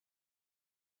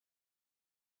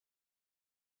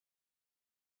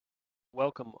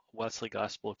Welcome, Wesley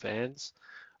Gospel fans.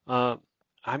 Um,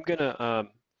 I'm gonna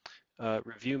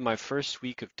review my first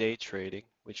week of day trading,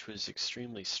 which was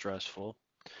extremely stressful,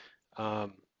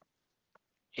 um,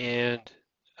 and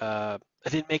I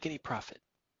didn't make any profit.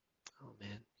 Oh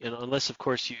man, unless of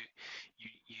course you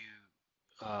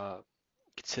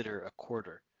consider a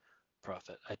quarter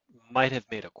profit. I might have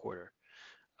made a quarter,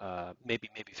 maybe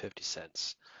 50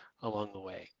 cents along the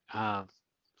way.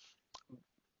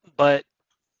 But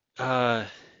uh,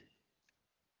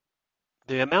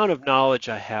 the amount of knowledge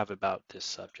I have about this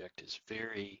subject is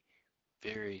very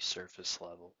surface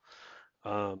level.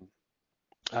 Um,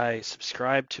 I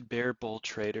subscribe to Bear Bull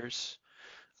Traders,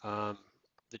 um,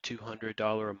 the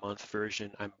 $200 a month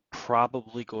version. I'm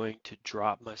probably going to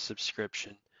drop my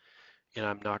subscription and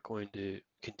I'm not going to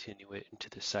continue it into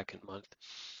the second month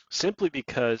simply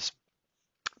because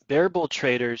Bear Bull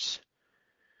Traders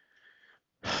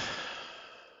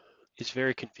is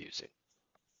very confusing.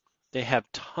 They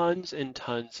have tons and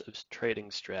tons of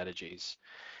trading strategies,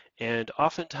 and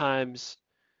oftentimes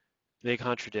they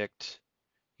contradict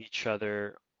each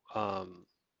other. Um,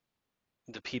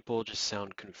 the people just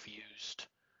sound confused,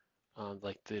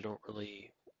 like they don't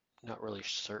really, not really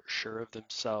sure of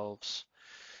themselves.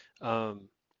 Um,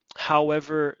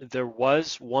 However, there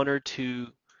was one or two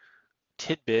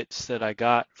tidbits that I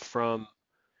got from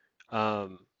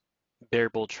um, Bear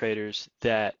Bull traders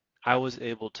that I was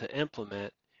able to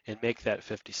implement and make that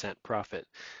 50-cent profit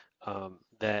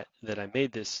that I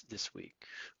made this week.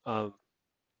 Um,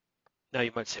 Now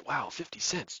you might say, "Wow, 50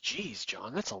 cents. Geez,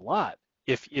 John, that's a lot."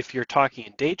 If you're talking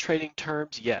in day trading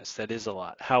terms, yes, that is a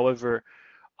lot. However,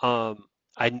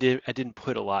 I didn't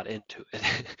put a lot into it.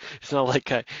 It's not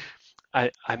like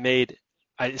I made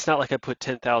it's not like I put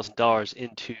 $10,000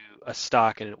 into a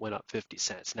stock and it went up 50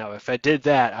 cents. Now, if I did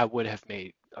that, I would have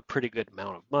made a pretty good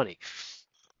amount of money.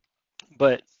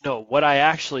 But no, what I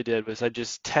actually did was I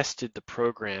just tested the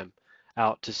program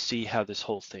out to see how this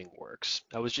whole thing works.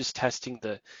 I was just testing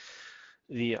the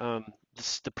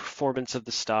performance of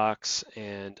the stocks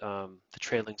and the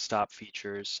trailing stop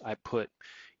features.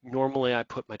 Normally I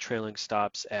put my trailing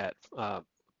stops at zero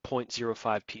point zero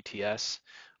 0.05 PTS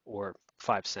or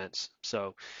 5 cents.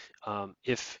 So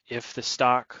if the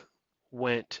stock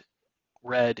went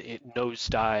red, it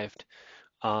nosedived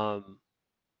um,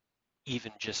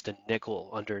 even just a nickel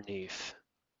underneath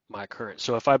my current.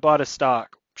 So if I bought a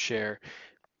stock share,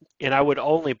 and I would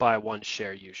only buy one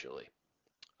share usually,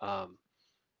 um,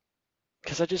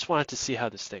 because I just wanted to see how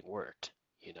this thing worked,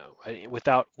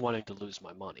 without wanting to lose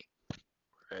my money,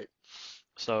 right?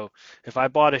 So if I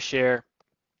bought a share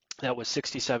that was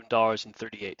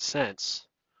 $67.38,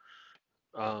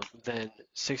 then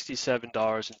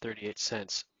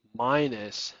 $67.38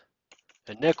 minus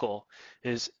a nickel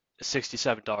is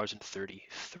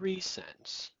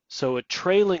 $67.33. So a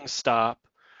trailing stop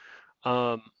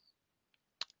um,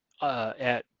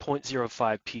 at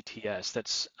 0.05 PTS,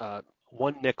 that's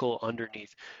one nickel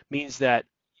underneath, means that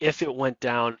if it went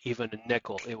down even a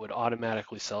nickel, it would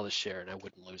automatically sell the share and I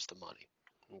wouldn't lose the money.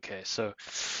 Okay, so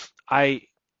I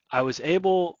I was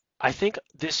able, I think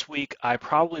this week I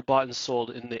probably bought and sold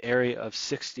in the area of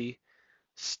 60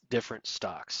 different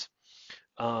stocks.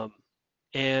 Um,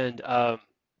 and um,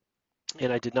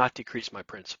 and I did not decrease my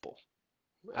principal.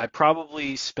 I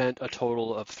probably spent a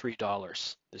total of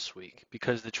 $3 this week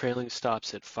because the trailing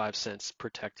stops at 5 cents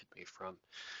protected me from.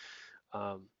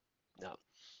 Um, no,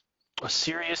 a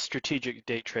serious strategic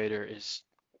day trader is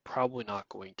probably not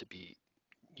going to be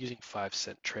using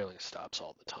 5-cent trailing stops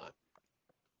all the time.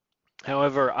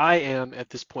 However, I am at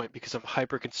this point because I'm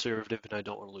hyper conservative and I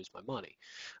don't want to lose my money.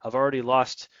 I've already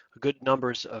lost a good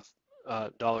numbers of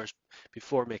dollars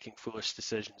before making foolish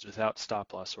decisions without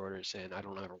stop loss orders, and I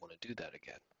don't ever want to do that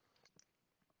again.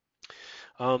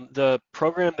 The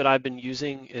program that I've been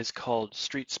using is called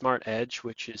Street Smart Edge,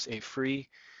 which is a free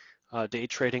day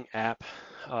trading app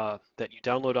that you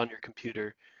download on your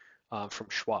computer from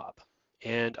Schwab.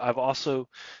 And I've also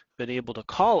been able to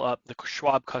call up the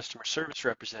Schwab customer service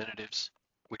representatives,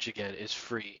 which again is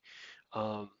free.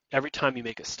 Every time you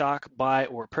make a stock buy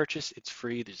or purchase, it's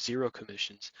free. There's zero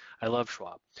commissions. I love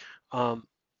Schwab. Um,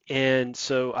 and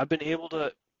so I've been able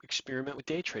to experiment with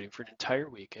day trading for an entire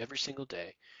week, every single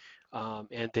day.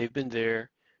 And they've been there.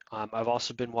 I've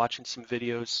also been watching some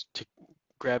videos to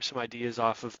grab some ideas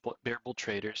off of Bear Bull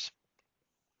Traders.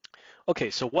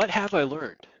 Okay, so what have I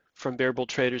learned from Bear Bull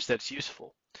Traders that's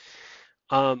useful?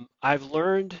 I've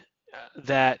learned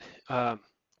that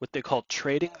what they call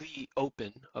trading the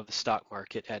open of the stock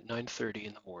market at 9:30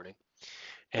 in the morning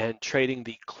and trading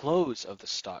the close of the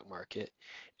stock market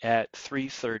at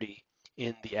 3:30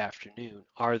 in the afternoon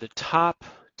are the top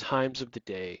times of the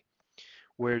day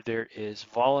where there is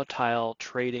volatile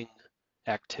trading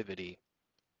activity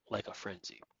like a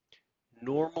frenzy,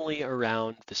 normally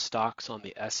around the stocks on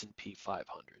the S&P 500.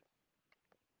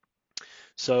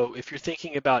 So if you're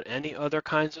thinking about any other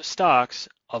kinds of stocks,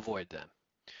 avoid them.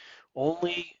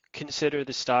 Only consider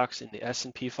the stocks in the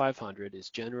S&P 500 is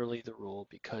generally the rule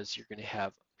because you're going to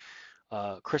have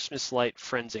Christmas light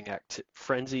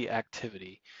frenzy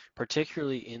activity,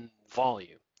 particularly in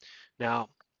volume. Now,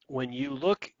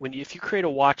 if you create a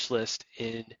watch list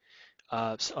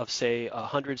of say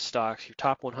 100 stocks, your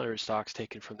top 100 stocks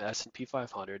taken from the S&P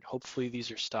 500, hopefully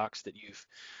these are stocks that you've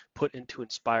put into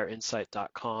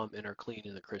inspireinsight.com and are clean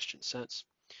in the Christian sense.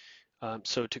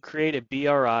 So to create a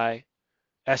BRI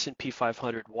S&P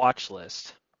 500 watch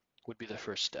list would be the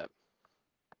first step.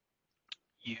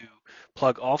 You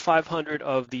plug all 500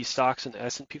 of these stocks in the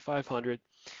S&P 500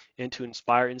 into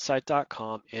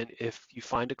inspireinsight.com, and if you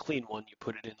find a clean one, you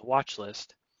put it in the watch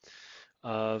list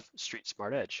of Street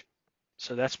Smart Edge.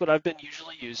 So that's what I've been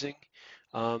usually using.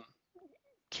 Um,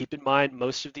 keep in mind,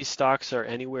 most of these stocks are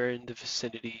anywhere in the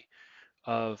vicinity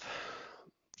of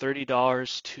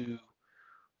 $30 to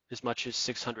as much as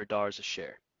 $600 a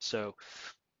share. So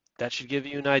that should give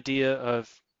you an idea of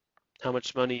how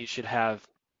much money you should have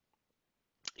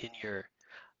in your.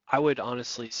 I would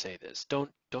honestly say this: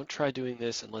 don't try doing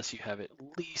this unless you have at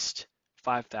least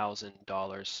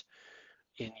 $5,000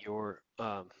 in your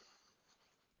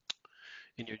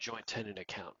joint tenant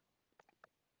account,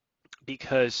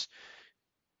 because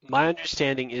my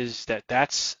understanding is that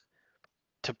that's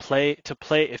to play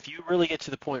if you really get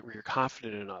to the point where you're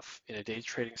confident enough in a day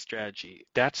trading strategy,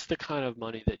 that's the kind of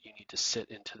money that you need to sit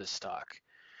into the stock.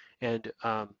 And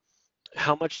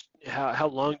how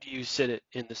long do you sit it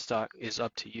in the stock is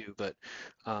up to you, but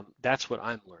that's what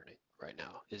I'm learning right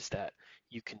now, is that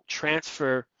you can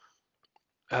transfer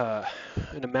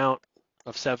an amount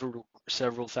of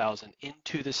several thousand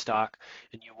into the stock,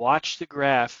 and you watch the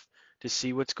graph to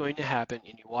see what's going to happen,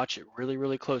 and you watch it really,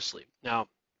 really closely. Now,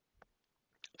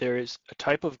 there is a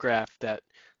type of graph that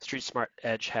Street Smart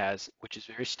Edge has, which is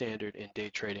very standard in day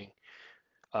trading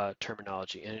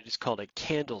terminology, and it is called a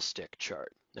candlestick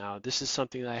chart. Now, this is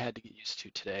something that I had to get used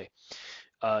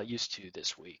to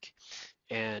this week,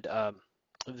 and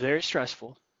very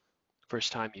stressful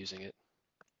first time using it.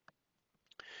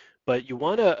 But you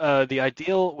want to, the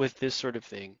ideal with this sort of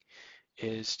thing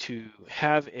is to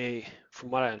have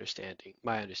from what my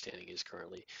understanding is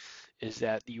currently, is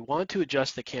that you want to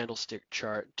adjust the candlestick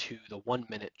chart to the 1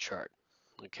 minute chart,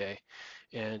 okay?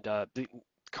 And the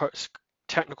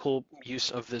technical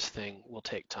use of this thing will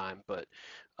take time, but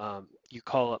you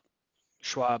call up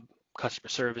Schwab customer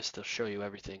service, they'll show you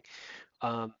everything.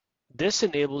 This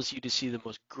enables you to see the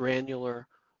most granular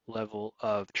level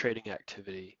of trading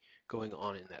activity going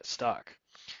on in that stock.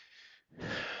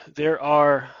 There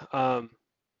are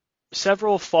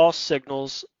several false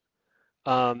signals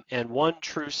and one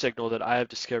true signal that I have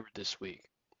discovered this week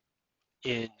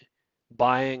in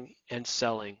buying and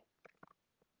selling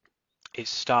a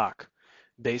stock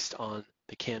based on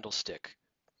the candlestick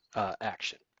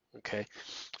action. Okay,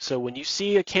 so when you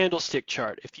see a candlestick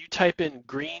chart, if you type in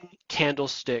green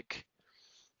candlestick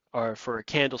or for a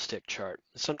candlestick chart,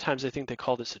 sometimes I think they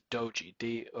call this a doji,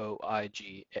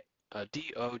 D-O-I-G,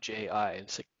 D-O-J-I, and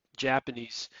it's a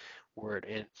Japanese word,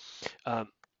 and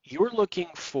you're looking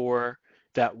for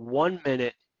that 1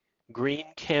 minute green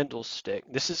candlestick.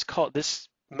 This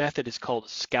method is called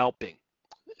scalping.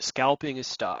 Scalping a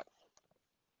stock.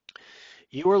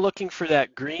 You are looking for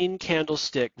that green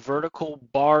candlestick vertical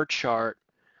bar chart,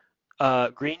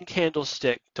 green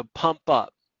candlestick to pump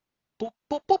up. Boop,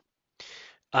 boop,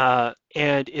 boop.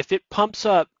 And if it pumps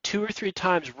up 2 or 3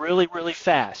 times really, really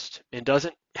fast and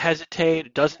doesn't hesitate,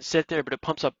 it doesn't sit there, but it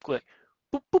pumps up quick,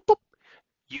 boop, boop, boop,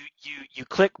 you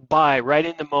click buy right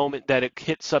in the moment that it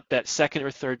hits up that second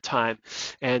or third time,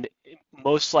 and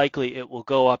most likely it will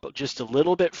go up just a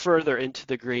little bit further into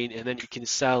the green, and then you can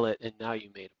sell it, and now you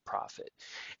made a profit.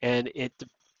 And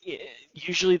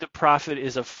usually the profit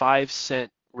is a 5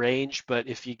 cent range, but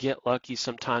if you get lucky,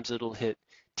 sometimes it'll hit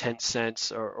 10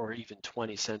 cents or even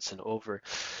 20 cents and over.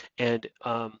 And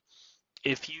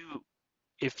if you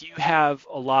have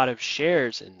a lot of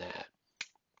shares in that,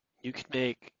 you could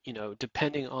make,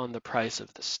 depending on the price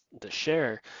of the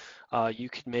share, you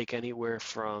could make anywhere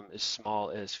from as small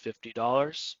as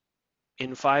 $50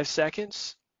 in 5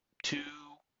 seconds to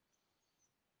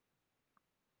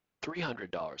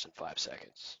 $300 in 5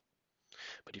 seconds.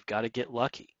 But you've got to get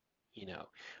lucky.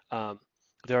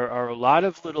 There are a lot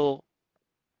of little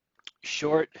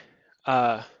short,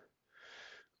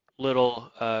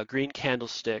 green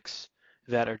candlesticks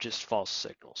that are just false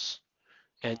signals.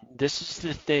 And this is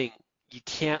the thing, you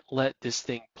can't let this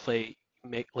thing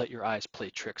let your eyes play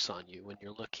tricks on you when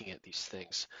you're looking at these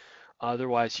things.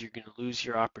 Otherwise, you're going to lose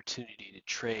your opportunity to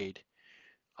trade,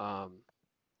 um,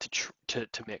 to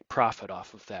make profit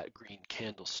off of that green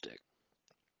candlestick.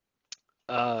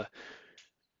 Uh,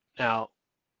 Now,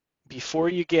 before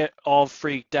you get all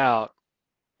freaked out,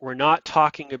 we're not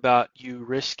talking about you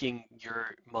risking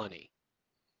your money.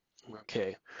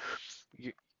 Okay.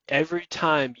 You, every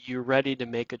time you're ready to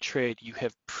make a trade, you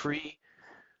have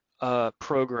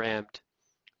programmed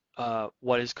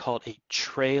what is called a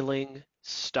trailing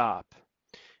stop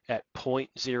at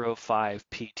 0.05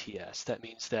 PTS. That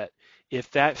means that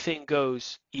if that thing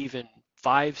goes even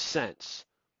 5 cents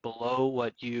below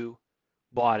what you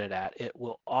bought it at, it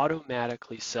will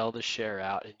automatically sell the share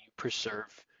out and you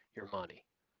preserve your money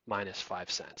minus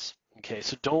 5 cents. Okay,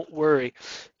 so don't worry.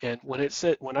 And when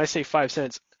I say 5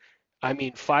 cents, I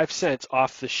mean 5 cents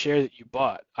off the share that you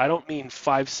bought. I don't mean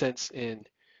 5 cents in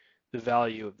the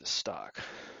value of the stock.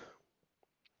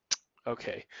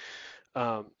 Okay,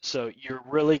 so you're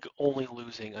really only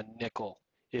losing a nickel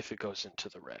if it goes into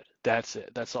the red. That's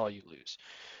it. That's all you lose.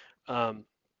 Um,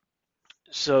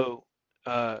 so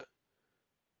uh,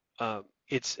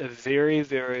 it's a very,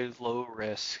 very low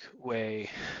risk way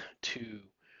to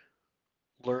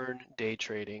learn day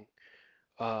trading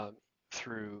um,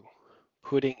 through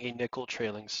putting a nickel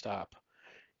trailing stop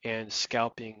and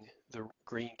scalping the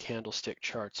green candlestick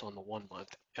charts on the 1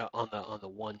 month, on the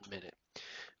 1 minute.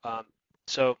 Um,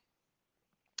 so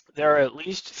there are at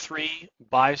least 3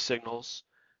 buy signals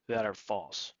that are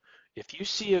false. If you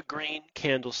see a green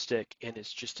candlestick and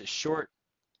it's just a short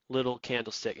little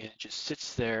candlestick and it just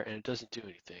sits there and it doesn't do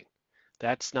anything,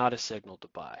 that's not a signal to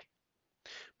buy.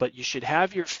 But you should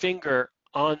have your finger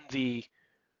on the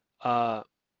uh,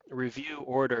 review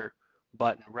order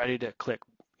button ready to click.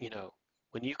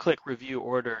 When you click review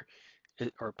order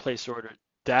or place order,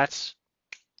 that's,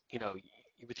 you know,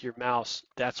 with your mouse,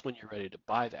 that's when you're ready to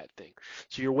buy that thing.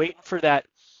 So you're waiting for that.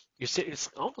 It's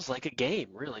almost like a game,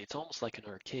 really. It's almost like an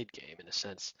arcade game in a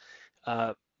sense.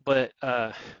 But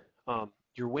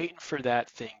you're waiting for that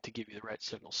thing to give you the right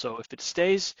signal. So if it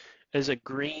stays as a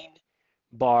green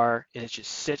bar and it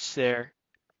just sits there,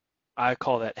 I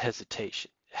call that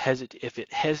hesitation. If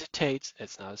it hesitates,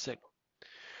 it's not a signal.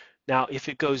 Now, if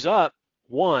it goes up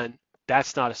 1,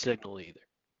 that's not a signal either.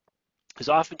 Because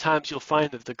oftentimes you'll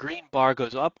find that the green bar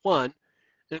goes up 1 and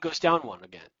it goes down 1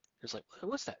 again. It's like,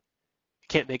 what's that? You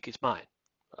can't make its mind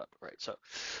up, right? So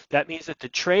that means that the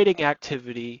trading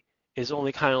activity is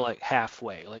only kind of like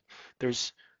halfway. Like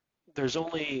there's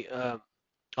only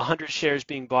 100 shares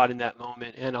being bought in that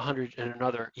moment and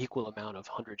another equal amount of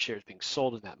 100 shares being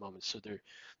sold in that moment. So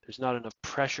there's not enough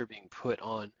pressure being put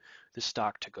on the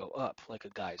stock to go up like a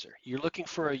geyser. You're looking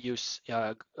for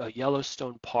a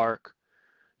Yellowstone Park.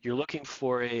 You're looking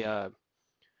for a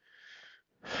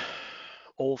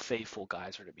Old Faithful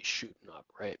geyser to be shooting up,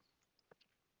 right?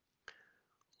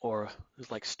 Or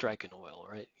it's like striking oil,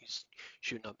 right? He's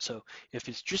shooting up. So if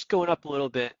it's just going up a little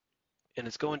bit and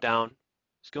it's going down,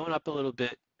 it's going up a little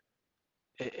bit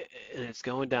and it's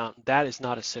going down, that is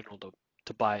not a signal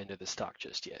to buy into the stock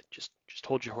just yet. Just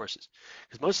hold your horses,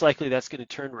 because most likely that's going to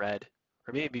turn red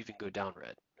or maybe even go down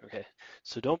red. Okay,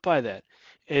 so don't buy that.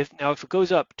 If it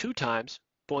goes up 2 times,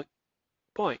 boink,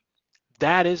 boink,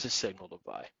 that is a signal to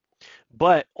buy,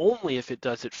 but only if it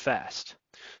does it fast.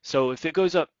 So if it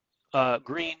goes up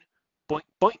green, boink,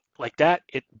 boink, like that,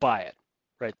 buy it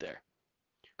right there.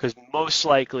 Because most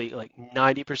likely, like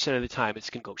 90% of the time,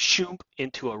 it's going to go shoom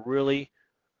into a really,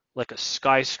 like a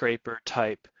skyscraper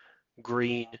type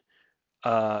green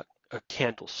a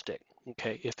candlestick.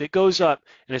 Okay, if it goes up,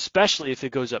 and especially if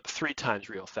it goes up 3 times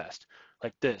real fast,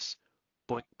 like this,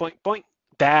 boink, boink, boink,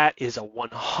 that is a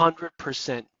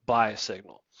 100% buy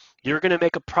signal. You're going to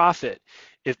make a profit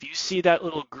if you see that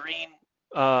little green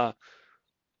uh,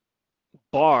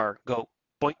 bar go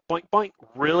boink, boink, boink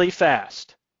really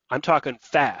fast. I'm talking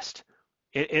fast.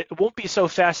 It won't be so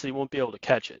fast that you won't be able to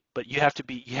catch it, but you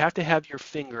have to have your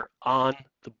finger on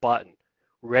the button,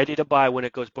 ready to buy when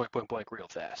it goes boink, boink, boink real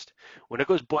fast. When it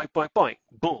goes boink, boink, boink,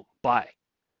 boom, buy.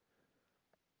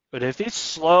 But if it's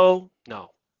slow, no.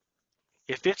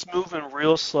 If it's moving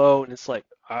real slow and it's like,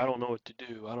 I don't know what to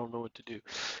do, I don't know what to do,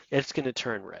 it's going to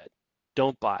turn red.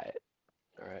 Don't buy it.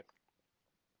 All right.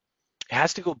 It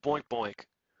has to go boink, boink,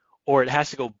 or it has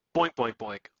to go boink, boink,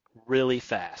 boink really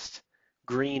fast.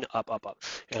 Green up, up, up.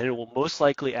 And it will most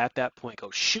likely at that point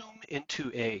go shoom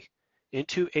into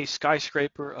a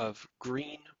skyscraper of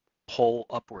green pole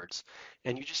upwards.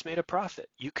 And you just made a profit.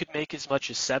 You could make as much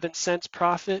as 7 cents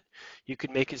profit. You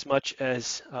could make as much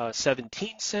as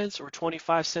 17 cents or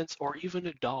 25 cents or even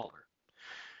 $1.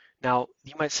 Now,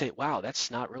 you might say, wow,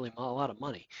 that's not really a lot of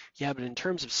money. Yeah, but in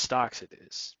terms of stocks, it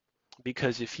is.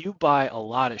 Because if you buy a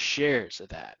lot of shares of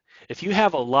that, if you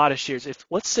have a lot of shares, if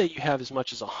let's say you have as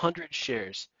much as 100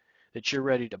 shares that you're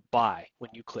ready to buy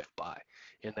when you click buy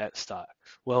in that stock,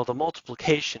 well, the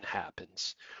multiplication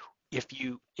happens. If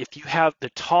you have the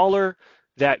taller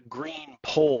that green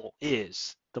pole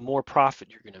is, the more profit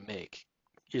you're going to make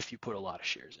if you put a lot of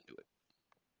shares into it.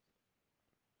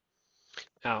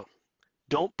 Now,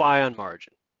 don't buy on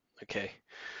margin, okay?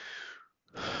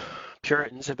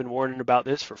 Puritans have been warning about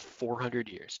this for 400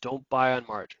 years. Don't buy on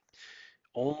margin.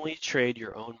 Only trade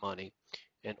your own money,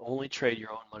 and only trade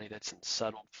your own money that's in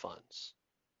settled funds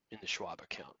in the Schwab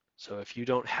account. So if you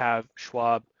don't have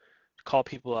Schwab, call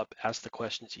people up, ask the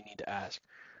questions you need to ask.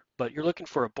 But you're looking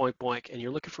for a boink boink, and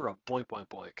you're looking for a boink boink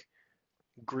boink.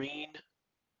 Green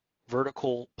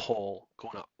vertical pole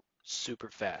going up super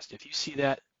fast. If you see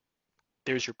that,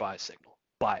 there's your buy signal.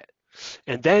 Buy it.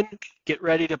 And then get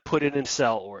ready to put it in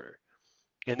sell order.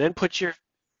 And then put your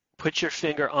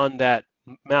finger on that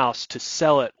mouse to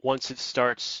sell it once it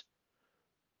starts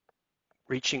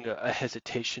reaching a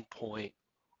hesitation point,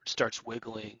 starts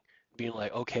wiggling, being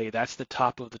like, okay, that's the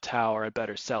top of the tower, I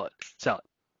better sell it. Sell it.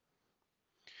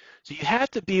 So you have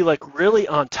to be like really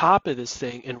on top of this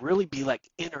thing and really be like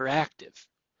interactive.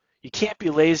 You can't be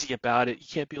lazy about it. You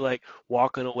can't be like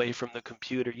walking away from the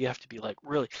computer. You have to be like,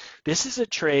 really, this is a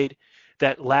trade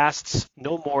that lasts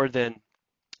no more than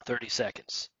 30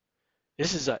 seconds.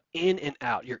 This is a in and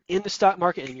out. You're in the stock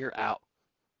market and you're out.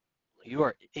 You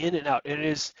are in and out. And it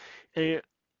is, and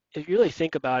if you really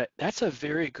think about it, that's a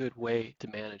very good way to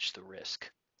manage the risk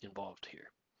involved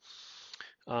here,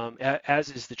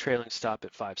 as is the trailing stop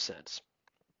at 5 cents.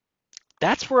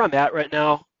 That's where I'm at right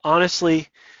now. Honestly,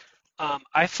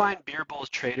 I find beer bulls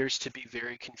traders to be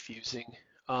very confusing.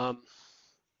 Um,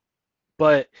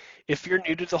 but if you're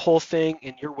new to the whole thing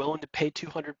and you're willing to pay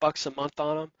 $200 a month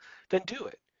on them, then do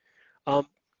it. Um,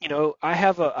 I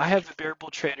have a bear bull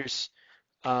traders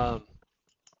um,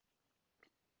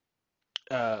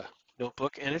 uh,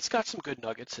 notebook, and it's got some good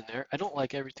nuggets in there. I don't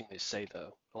like everything they say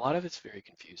though. A lot of it's very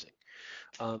confusing.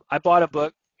 I bought a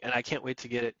book, and I can't wait to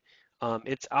get it.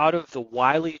 It's out of the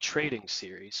Wiley Trading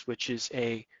series, which is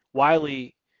a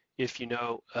Wiley, if you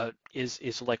know,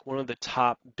 is like one of the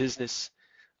top business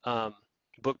um,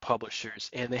 book publishers,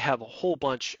 and they have a whole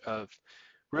bunch of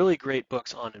really great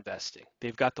books on investing.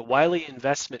 They've got the Wiley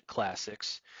Investment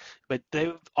Classics, but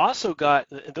they've also got,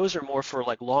 those are more for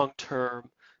like long-term,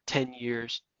 10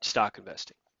 years stock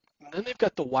investing. And then they've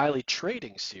got the Wiley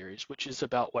Trading series, which is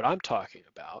about what I'm talking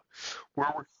about,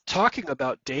 where we're talking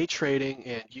about day trading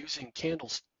and using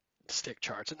candlestick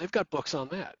charts, and they've got books on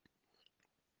that.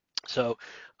 So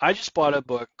I just bought a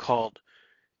book called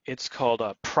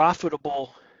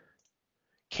Profitable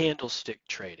Candlestick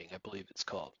Trading, I believe it's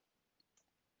called.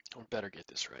 I better get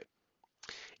this right.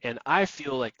 And I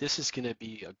feel like this is going to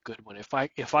be a good one. If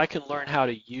I can learn how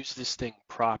to use this thing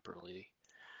properly,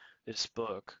 this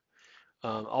book,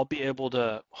 I'll be able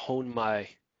to hone my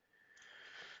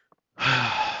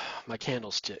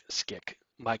candlestick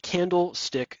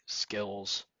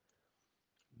skills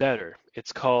better.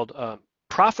 It's called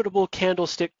Profitable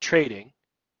Candlestick Trading: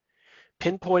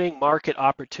 Pinpointing Market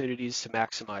Opportunities to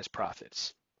Maximize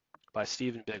Profits by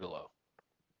Stephen Bigelow.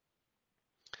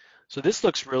 So this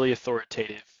looks really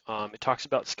authoritative. It talks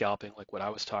about scalping, like what I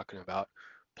was talking about,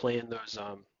 playing those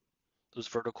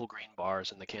vertical green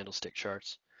bars in the candlestick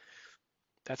charts.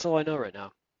 That's all I know right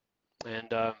now,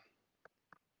 and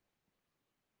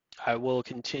I will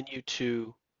continue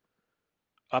to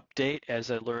update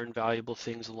as I learn valuable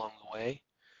things along the way.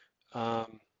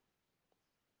 Um,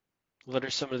 what are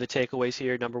some of the takeaways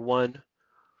here? Number one,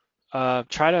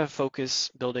 try to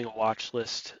focus building a watch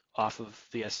list off of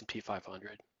the S&P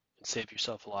 500 and save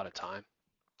yourself a lot of time.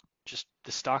 Just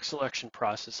the stock selection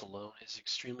process alone is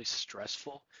extremely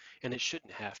stressful, and it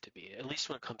shouldn't have to be, at least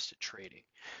when it comes to trading.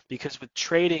 Because with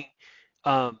trading,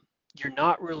 um, you're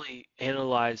not really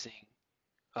analyzing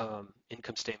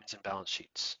income statements and balance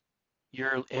sheets.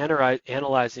 You're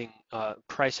analyzing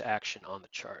price action on the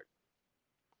chart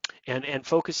and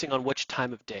focusing on which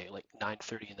time of day, like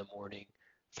 9:30 in the morning,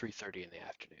 3:30 in the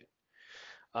afternoon.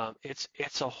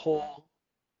 It's a whole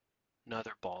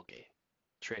nother ball game.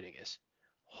 Trading is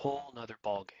whole nother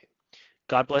ball game.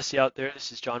 God bless you out there.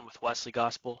 This is John with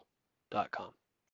WesleyGospel.com.